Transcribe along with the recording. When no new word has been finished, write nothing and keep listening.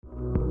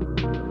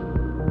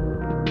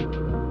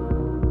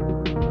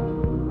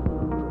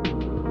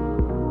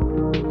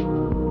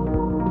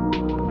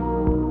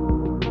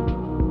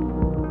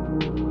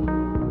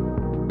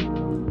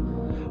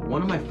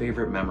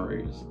favorite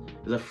memories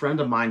is a friend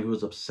of mine who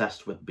was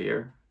obsessed with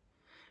beer,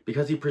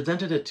 because he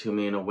presented it to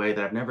me in a way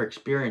that I've never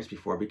experienced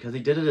before, because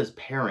he did it as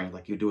pairing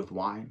like you do with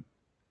wine.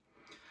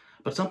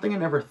 But something I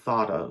never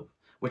thought of,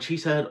 which he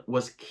said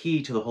was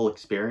key to the whole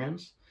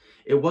experience,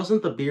 it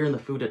wasn't the beer and the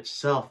food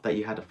itself that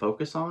you had to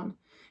focus on.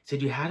 He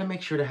said you had to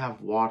make sure to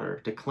have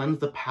water to cleanse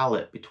the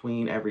palate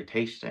between every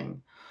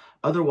tasting.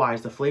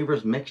 Otherwise, the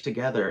flavors mix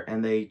together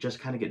and they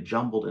just kind of get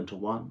jumbled into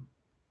one.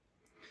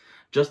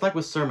 Just like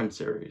with sermon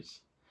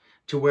series,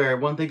 to where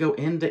when they go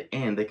end to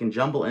end, they can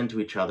jumble into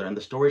each other and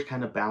the stories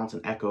kind of bounce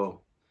and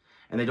echo,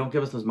 and they don't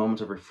give us those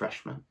moments of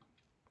refreshment.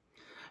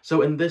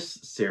 So in this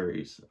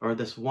series, or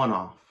this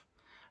one-off,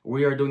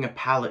 we are doing a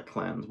palate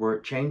cleanse. We're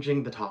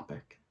changing the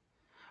topic,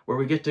 where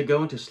we get to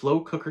go into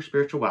slow cooker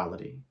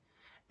spirituality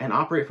and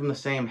operate from the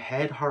same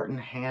head, heart, and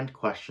hand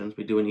questions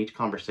we do in each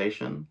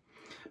conversation.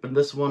 But in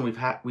this one,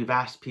 we've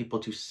asked people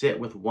to sit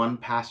with one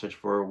passage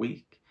for a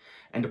week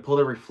and to pull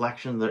their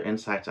reflections, their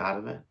insights out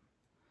of it.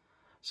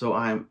 So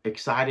I'm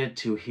excited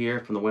to hear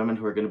from the women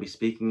who are going to be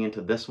speaking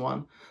into this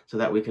one so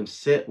that we can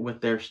sit with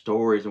their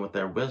stories and with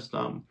their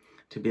wisdom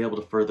to be able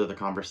to further the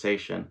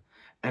conversation.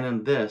 And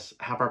in this,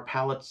 have our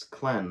palates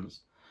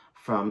cleansed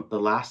from the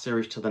last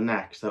series to the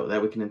next so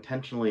that we can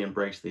intentionally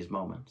embrace these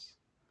moments.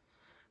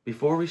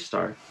 Before we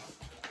start,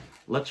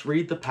 let's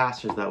read the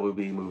passage that we'll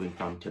be moving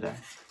from today.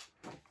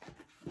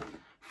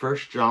 1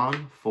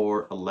 John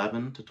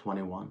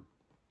 4:11-21.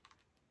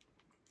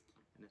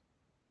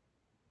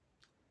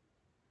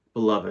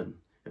 Beloved,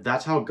 if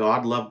that's how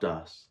God loved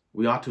us,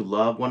 we ought to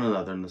love one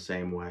another in the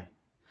same way.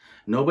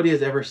 Nobody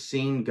has ever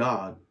seen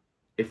God.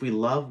 If we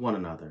love one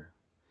another,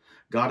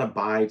 God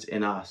abides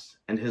in us,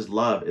 and his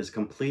love is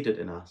completed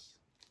in us.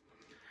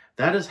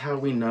 That is how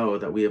we know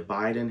that we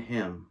abide in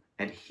him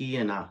and he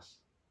in us,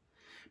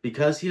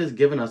 because he has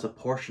given us a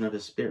portion of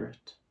his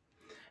Spirit.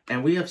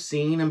 And we have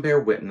seen and bear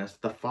witness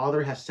that the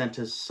Father has sent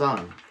his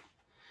Son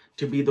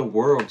to be the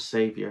world's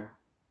Savior.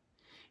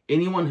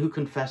 Anyone who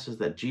confesses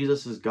that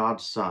Jesus is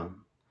God's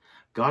Son,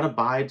 God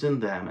abides in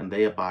them and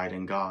they abide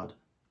in God.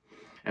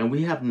 And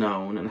we have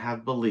known and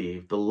have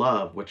believed the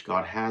love which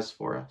God has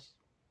for us.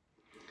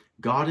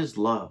 God is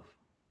love.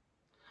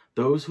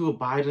 Those who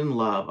abide in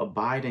love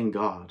abide in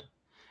God,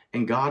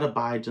 and God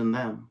abides in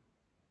them.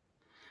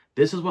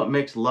 This is what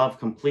makes love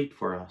complete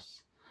for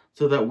us,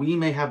 so that we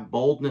may have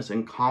boldness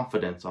and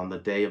confidence on the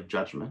day of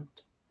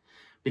judgment.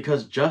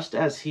 Because just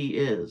as he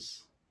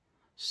is,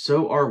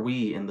 so are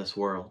we in this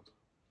world.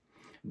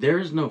 There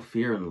is no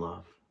fear in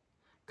love.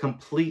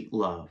 Complete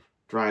love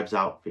drives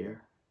out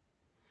fear.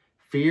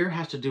 Fear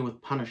has to do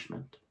with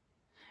punishment,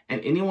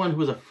 and anyone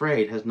who is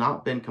afraid has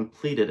not been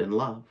completed in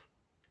love.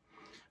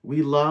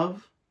 We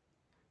love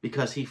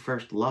because he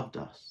first loved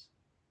us.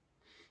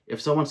 If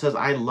someone says,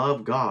 I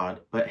love God,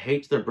 but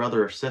hates their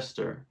brother or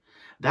sister,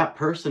 that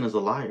person is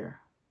a liar.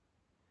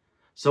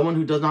 Someone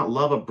who does not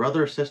love a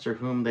brother or sister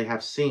whom they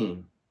have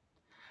seen,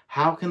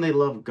 how can they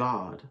love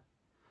God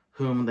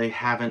whom they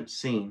haven't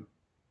seen?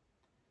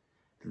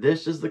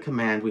 This is the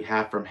command we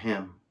have from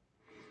him.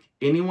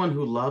 Anyone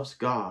who loves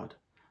God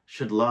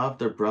should love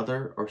their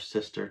brother or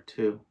sister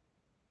too.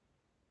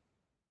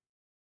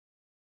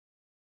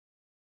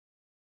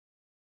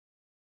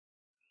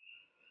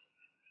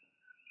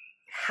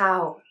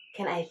 How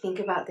can I think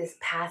about this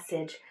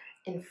passage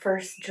in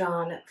 1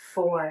 John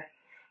 4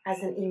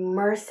 as an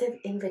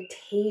immersive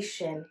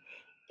invitation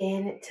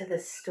into the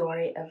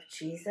story of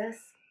Jesus?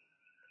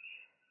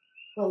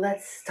 Well,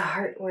 let's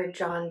start where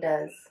John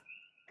does.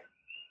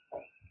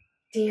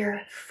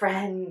 Dear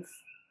friends,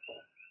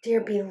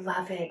 dear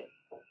beloved,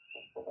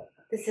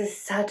 this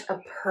is such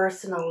a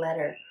personal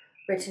letter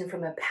written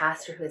from a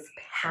pastor who is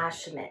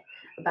passionate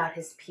about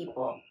his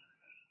people,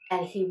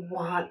 and he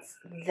wants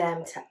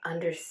them to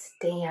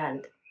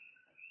understand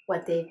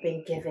what they've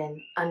been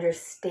given,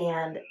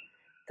 understand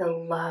the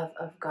love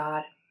of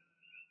God.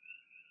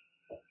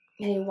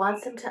 And he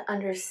wants them to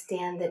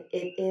understand that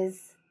it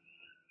is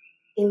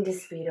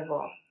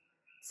indisputable.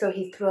 So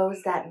he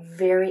throws that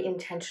very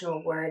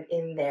intentional word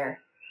in there,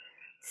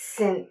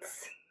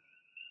 since.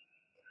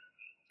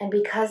 And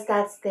because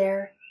that's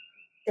there,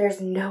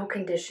 there's no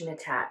condition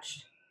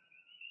attached.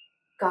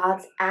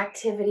 God's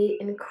activity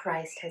in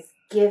Christ has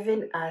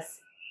given us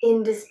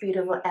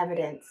indisputable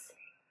evidence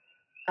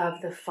of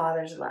the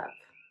Father's love.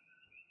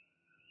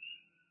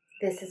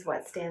 This is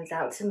what stands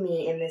out to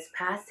me in this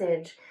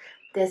passage,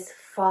 this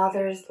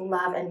Father's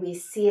love, and we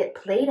see it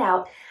played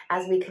out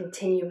as we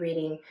continue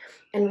reading,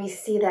 and we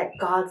see that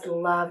God's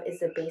love is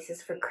the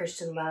basis for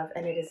Christian love,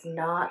 and it is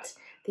not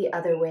the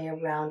other way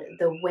around.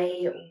 The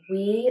way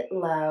we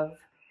love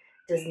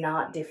does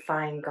not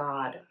define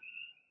God.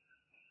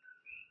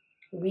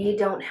 We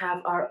don't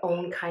have our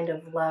own kind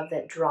of love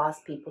that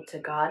draws people to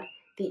God.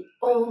 The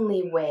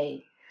only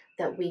way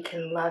that we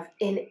can love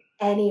in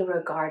any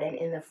regard and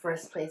in the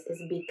first place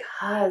is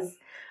because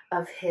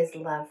of his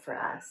love for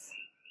us.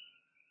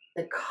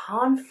 The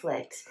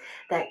conflict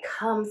that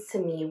comes to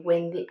me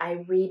when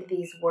I read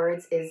these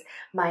words is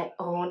my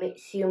own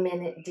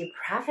human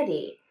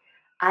depravity.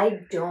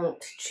 I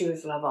don't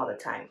choose love all the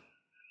time.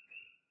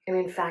 And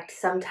in fact,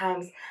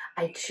 sometimes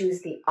I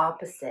choose the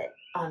opposite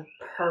on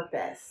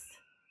purpose.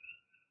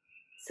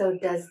 So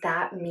does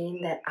that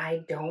mean that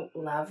I don't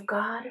love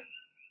God?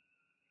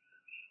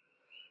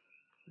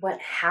 What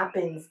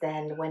happens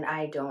then when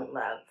I don't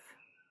love?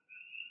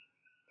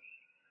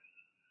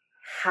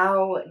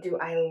 How do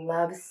I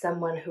love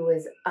someone who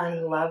is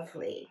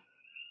unlovely?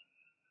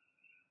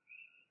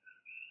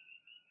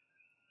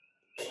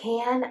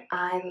 Can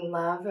I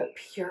love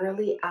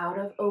purely out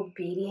of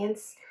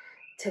obedience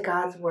to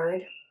God's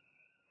word,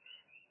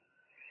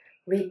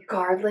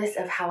 regardless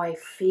of how I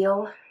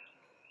feel?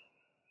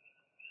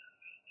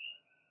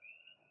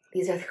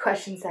 These are the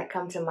questions that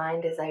come to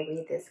mind as I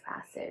read this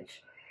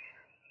passage.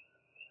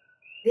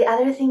 The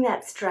other thing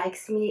that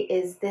strikes me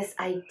is this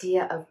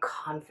idea of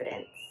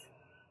confidence.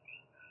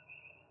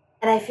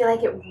 And I feel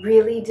like it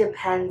really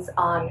depends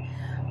on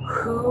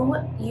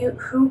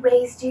who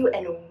raised you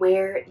and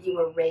where you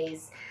were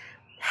raised.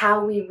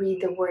 How we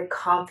read the word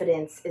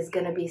confidence is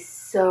going to be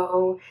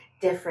so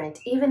different.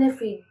 Even if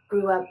we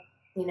grew up,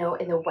 in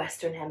the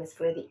Western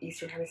hemisphere, the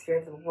Eastern hemisphere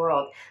of the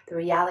world, the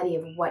reality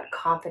of what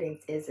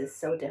confidence is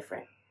so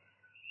different.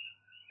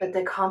 But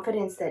the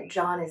confidence that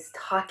John is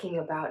talking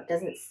about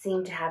doesn't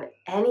seem to have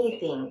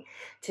anything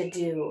to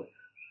do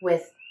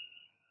with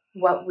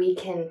what we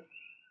can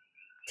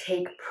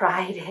take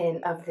pride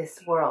in of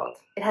this world.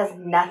 It has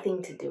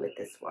nothing to do with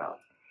this world.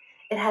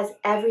 It has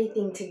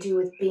everything to do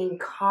with being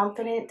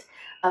confident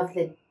of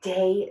the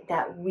day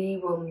that we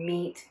will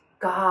meet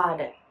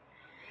God.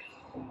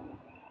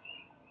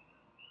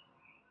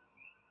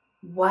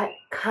 What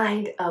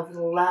kind of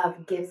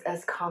love gives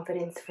us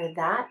confidence for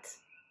that?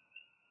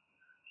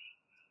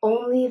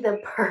 Only the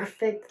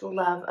perfect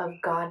love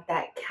of God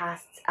that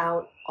casts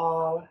out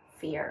all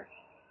fear.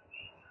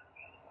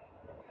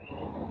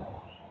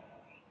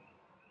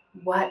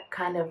 What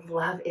kind of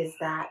love is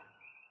that?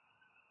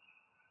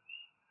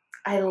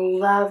 I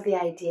love the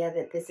idea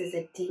that this is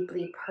a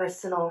deeply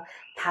personal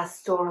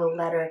pastoral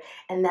letter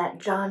and that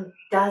John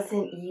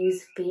doesn't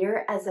use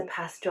fear as a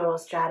pastoral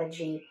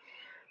strategy.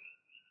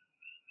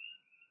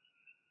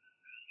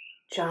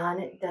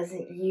 John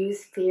doesn't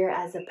use fear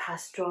as a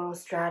pastoral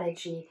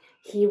strategy.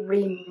 He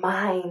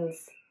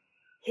reminds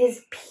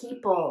his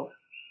people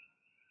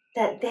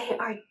that they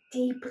are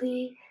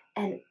deeply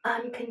and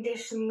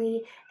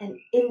unconditionally and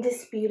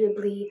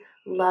indisputably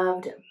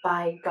loved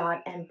by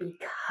God. And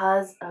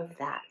because of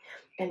that,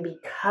 and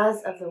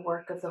because of the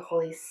work of the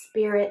Holy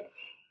Spirit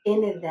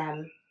in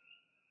them,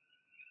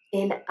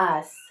 in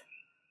us,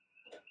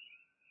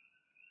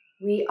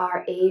 we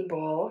are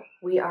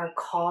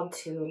called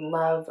to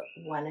love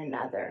one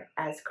another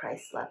as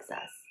Christ loves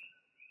us.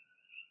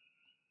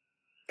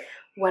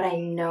 What I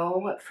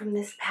know from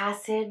this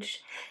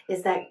passage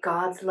is that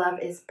God's love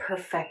is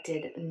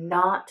perfected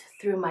not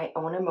through my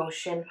own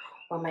emotion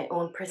or my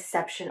own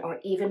perception or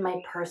even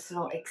my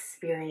personal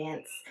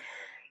experience,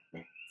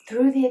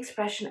 through the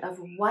expression of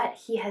what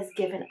He has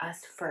given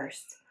us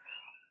first.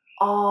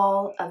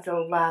 All of the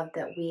love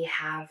that we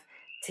have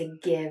to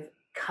give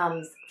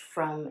comes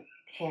from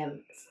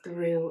Him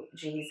through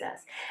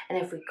Jesus. And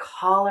if we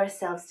call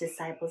ourselves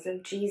disciples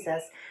of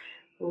Jesus,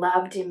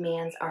 love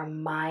demands our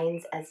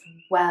minds as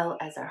well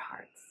as our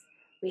hearts.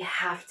 We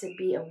have to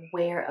be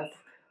aware of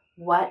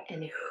what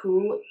and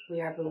who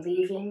we are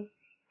believing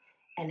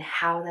and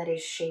how that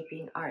is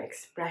shaping our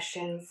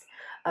expressions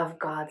of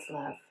God's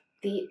love.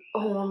 The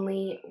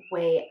only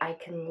way I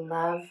can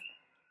love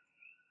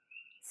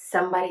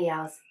somebody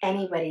else,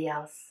 anybody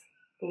else,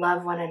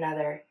 love one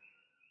another,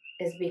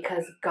 is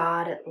because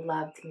God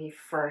loved me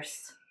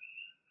first.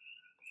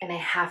 And I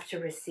have to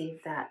receive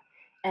that.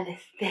 And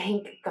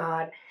thank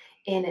God,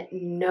 in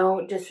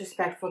no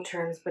disrespectful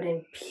terms, but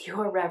in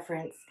pure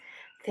reverence,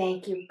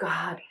 thank you,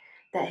 God,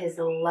 that His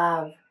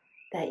love,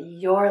 that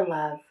your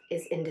love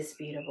is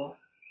indisputable.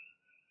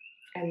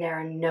 And there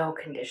are no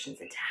conditions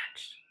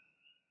attached.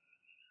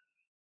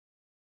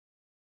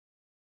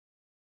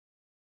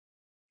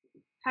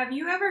 Have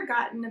you ever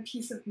gotten a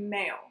piece of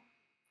mail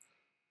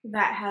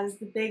that has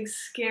the big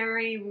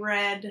scary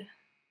red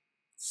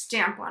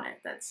stamp on it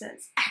that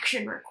says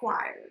action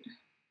required?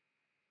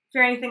 If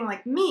you're anything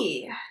like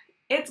me,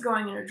 it's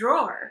going in a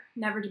drawer,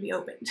 never to be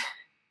opened.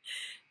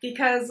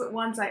 Because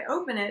once I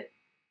open it,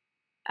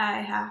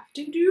 I have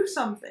to do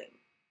something.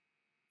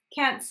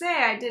 Can't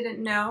say I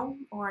didn't know,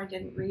 or I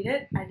didn't read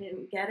it, I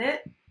didn't get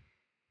it.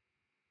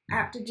 I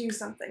have to do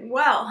something.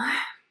 Well,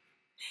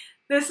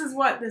 this is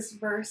what this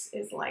verse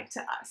is like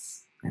to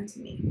us and to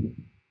me.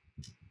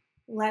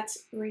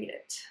 Let's read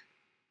it.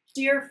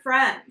 Dear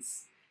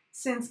friends,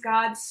 since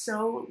God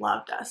so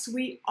loved us,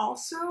 we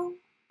also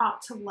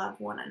ought to love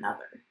one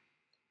another.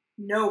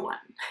 No one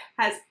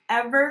has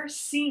ever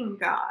seen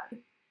God,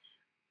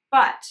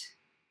 but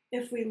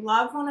if we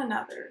love one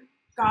another,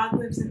 God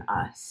lives in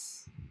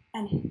us,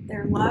 and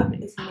their love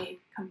is made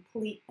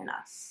complete in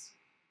us.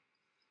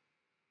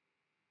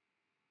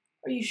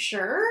 Are you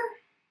sure?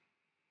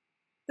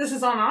 This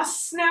is on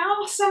us now,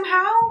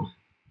 somehow?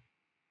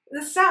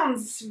 This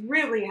sounds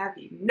really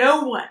heavy.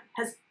 No one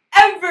has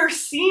ever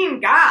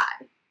seen God.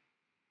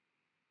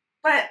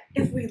 But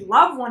if we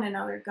love one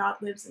another, God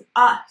lives in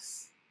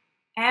us,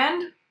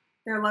 and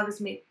their love is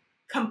made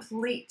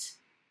complete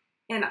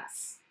in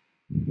us.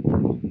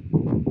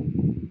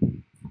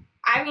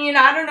 I mean,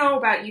 I don't know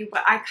about you,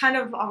 but I kind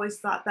of always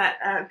thought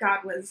that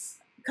God was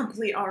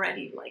complete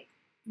already. Like,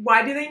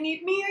 why do they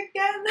need me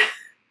again?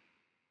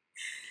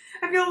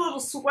 I feel a little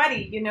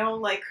sweaty,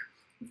 like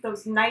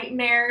those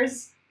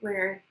nightmares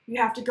where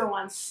you have to go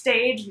on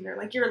stage and they're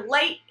like, you're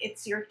late,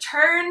 it's your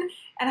turn.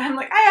 And I'm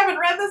like, I haven't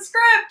read the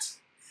script.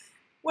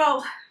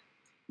 Well,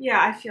 yeah,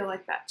 I feel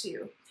like that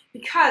too.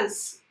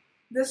 Because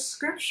the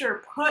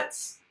scripture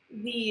puts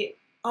the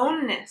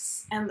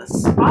onus and the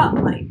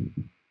spotlight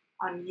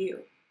on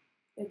you.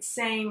 It's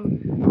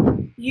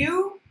saying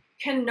you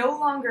can no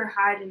longer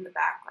hide in the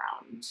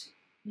background.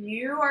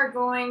 You are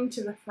going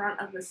to the front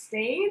of the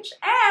stage,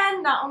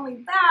 and not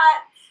only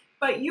that,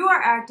 but you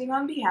are acting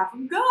on behalf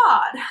of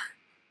God.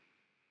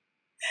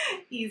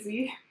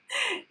 Easy,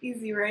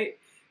 right?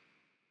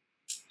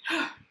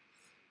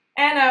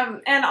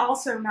 And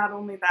also, not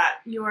only that,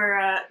 you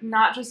are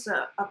not just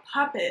a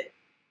puppet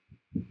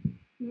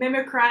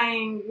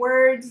mimicrying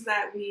words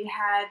that we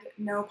had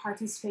no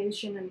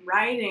participation in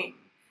writing,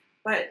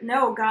 but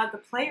no, God the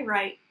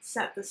playwright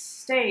set the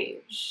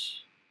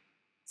stage,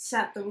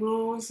 set the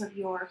rules of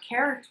your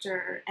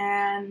character,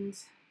 and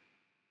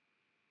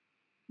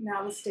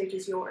now the stage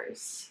is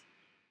yours.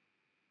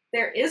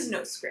 There is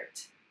no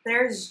script.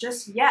 There's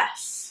just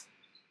yes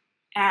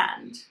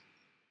and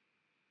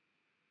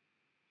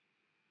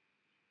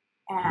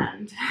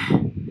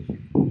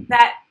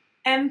that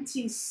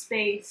empty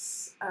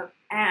space of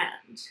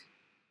and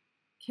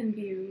can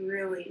be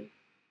really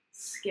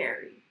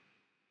scary,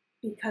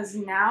 because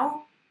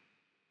now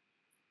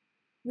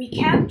we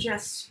can't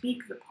just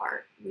speak the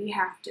part, we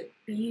have to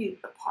be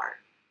the part.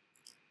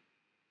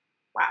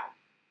 Wow.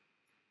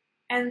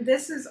 And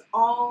this is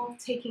all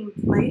taking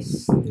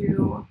place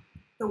through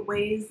the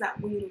ways that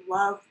we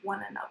love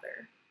one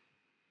another.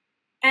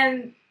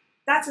 And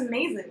that's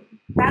amazing.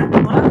 That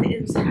love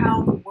is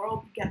how the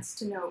world gets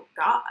to know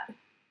God.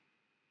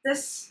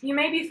 You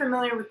may be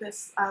familiar with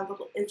this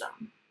little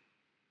ism.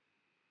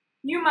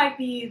 You might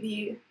be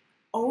the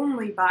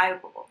only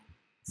Bible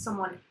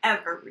someone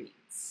ever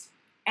reads,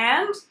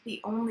 and the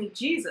only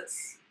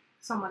Jesus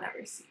someone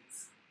ever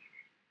sees.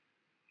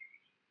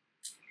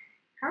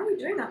 How are we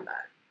doing on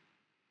that?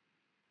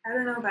 I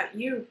don't know about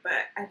you,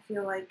 but I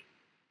feel like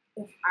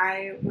if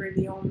I were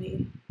the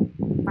only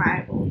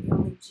Bible, the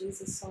only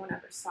Jesus someone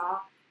ever saw,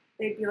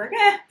 they'd be like,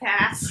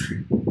 pass.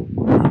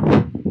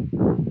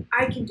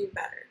 I can do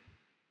better.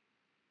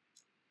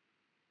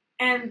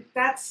 And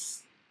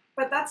that's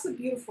the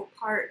beautiful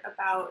part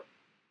about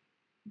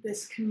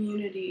this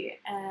community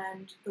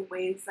and the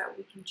ways that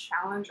we can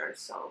challenge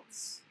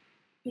ourselves,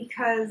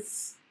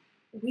 because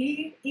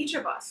each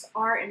of us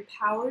are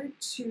empowered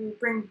to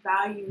bring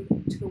value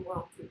to the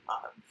world through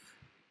love.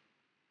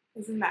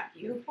 Isn't that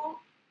beautiful?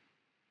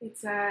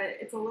 It's a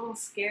little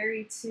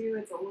scary too.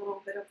 It's a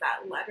little bit of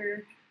that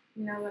letter,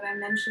 that I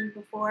mentioned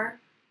before.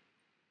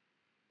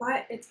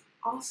 But it's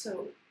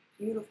also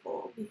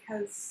beautiful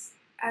because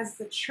as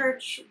the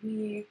church,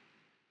 we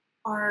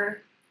are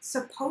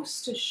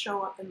supposed to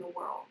show up in the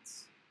world,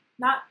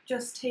 not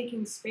just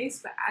taking space,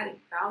 but adding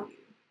value.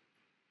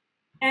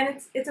 And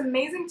it's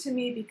amazing to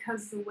me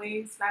because the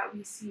ways that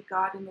we see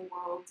God in the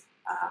world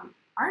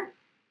aren't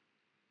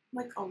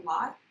like a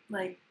lot.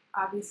 Like,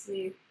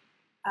 obviously,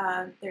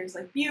 there's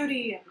like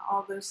beauty and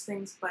all those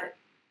things, but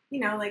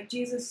like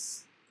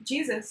Jesus,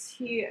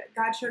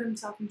 God showed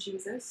himself in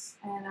Jesus,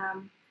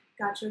 and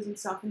God shows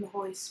himself in the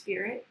Holy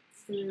Spirit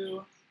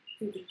through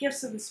the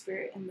gifts of the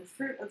Spirit and the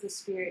fruit of the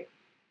Spirit.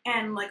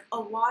 And like a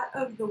lot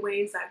of the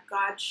ways that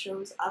God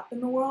shows up in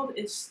the world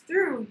is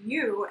through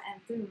you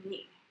and through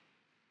me.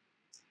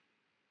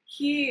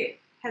 He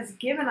has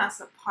given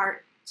us a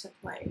part to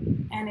play,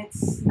 and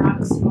it's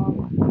not a small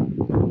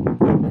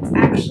one. It's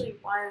actually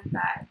one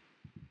that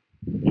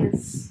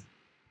is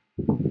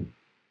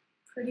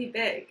pretty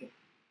big.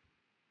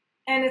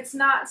 And it's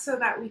not so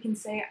that we can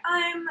say,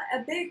 I'm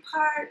a big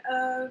part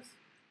of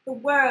the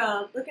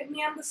world, look at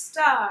me, I'm the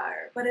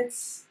star. But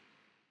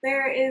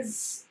there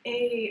is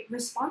a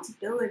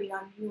responsibility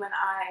on you and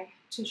I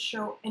to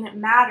show, and it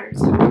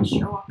matters how we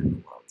show up in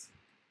the world.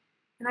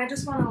 And I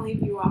just want to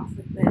leave you off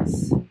with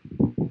this.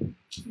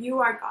 You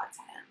are God's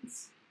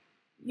hands.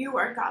 You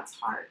are God's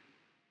heart.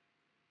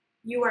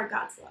 You are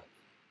God's love.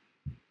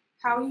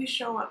 How you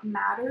show up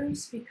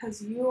matters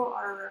because you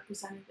are a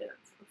representative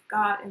of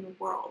God in the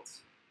world.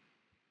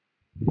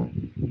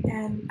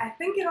 And I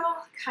think it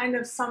all kind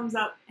of sums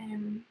up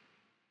in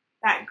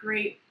that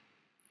great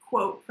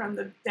quote from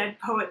the Dead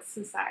Poets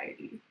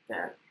Society.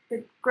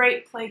 The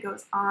great play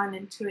goes on,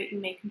 and to it you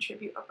may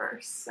contribute a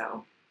verse.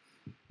 So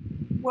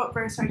what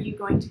verse are you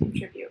going to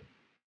contribute?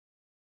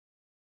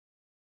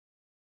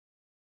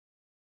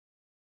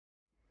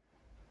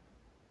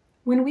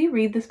 When we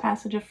read this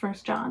passage of 1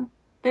 John,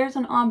 there's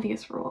an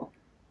obvious rule: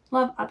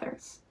 love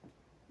others.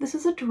 This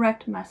is a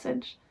direct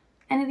message,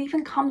 and it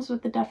even comes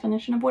with the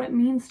definition of what it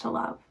means to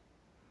love.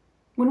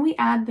 When we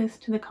add this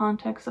to the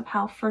context of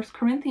how 1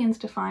 Corinthians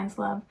defines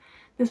love,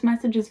 this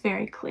message is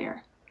very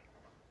clear.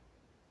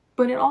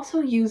 But it also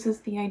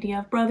uses the idea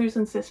of brothers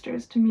and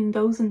sisters to mean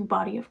those in the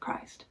body of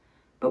Christ.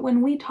 But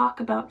when we talk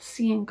about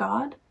seeing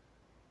God,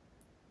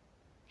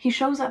 he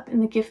shows up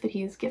in the gift that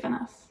he has given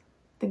us,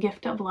 the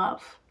gift of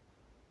love.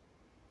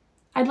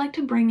 I'd like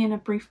to bring in a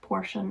brief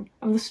portion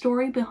of the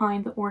story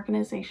behind the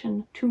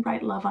organization To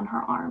Write Love on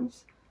Her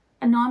Arms,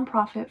 a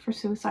nonprofit for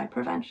suicide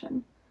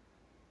prevention.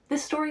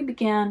 This story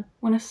began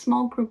when a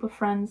small group of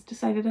friends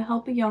decided to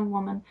help a young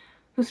woman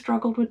who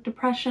struggled with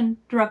depression,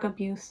 drug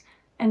abuse,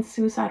 and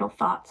suicidal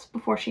thoughts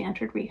before she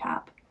entered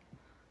rehab.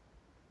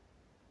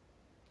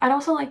 I'd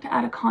also like to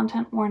add a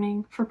content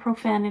warning for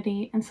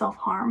profanity and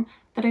self-harm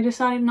that I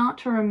decided not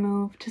to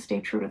remove to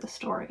stay true to the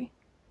story.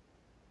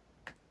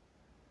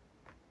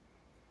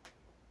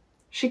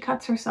 She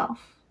cuts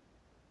herself,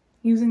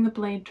 using the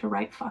blade to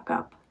write "fuck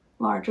up"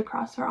 large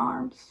across her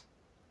arms.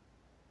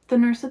 The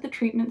nurse at the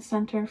treatment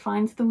center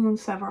finds the wound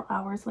several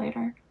hours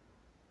later.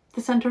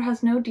 The center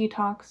has no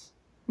detox,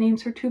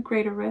 names her too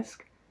great a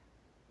risk,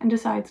 and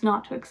decides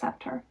not to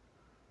accept her.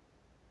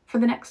 For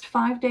the next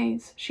 5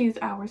 days, she is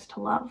ours to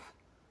love.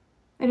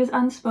 It is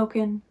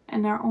unspoken,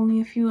 and there are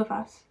only a few of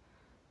us,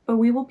 but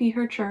we will be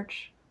her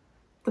church,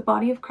 the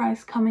body of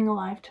Christ coming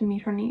alive to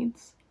meet her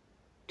needs,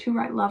 to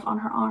write love on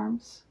her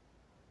arms.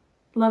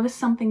 Love is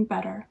something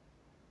better.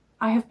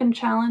 I have been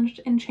challenged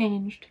and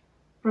changed,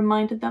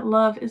 reminded that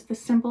love is the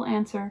simple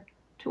answer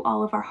to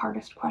all of our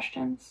hardest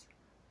questions.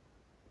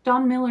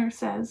 Don Miller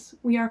says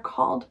we are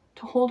called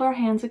to hold our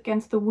hands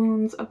against the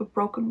wounds of a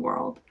broken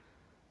world,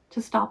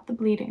 to stop the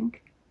bleeding.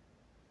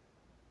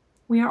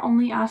 We are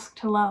only asked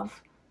to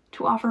love,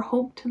 to offer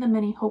hope to the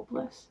many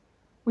hopeless.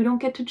 We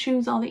don't get to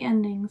choose all the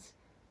endings,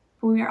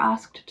 but we are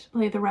asked to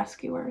play the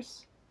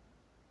rescuers.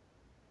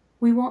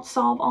 We won't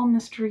solve all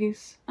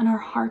mysteries, and our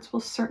hearts will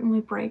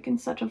certainly break in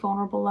such a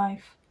vulnerable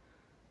life,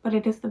 but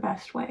it is the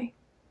best way.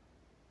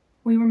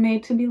 We were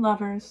made to be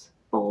lovers,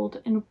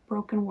 bold in a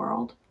broken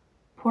world,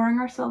 pouring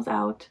ourselves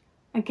out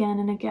again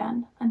and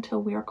again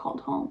until we are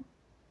called home.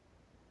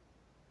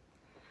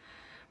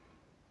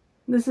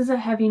 This is a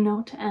heavy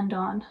note to end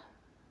on,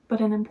 but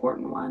an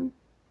important one.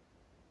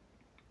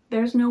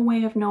 There's no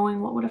way of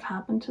knowing what would have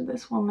happened to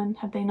this woman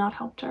had they not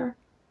helped her.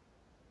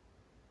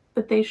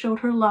 But they showed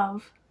her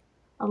love,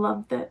 a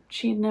love that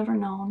she had never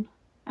known,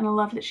 and a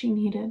love that she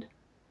needed.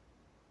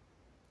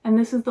 And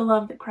this is the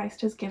love that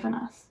Christ has given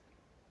us.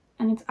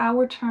 And it's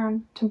our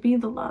turn to be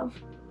the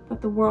love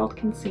that the world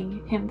can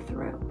see him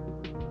through.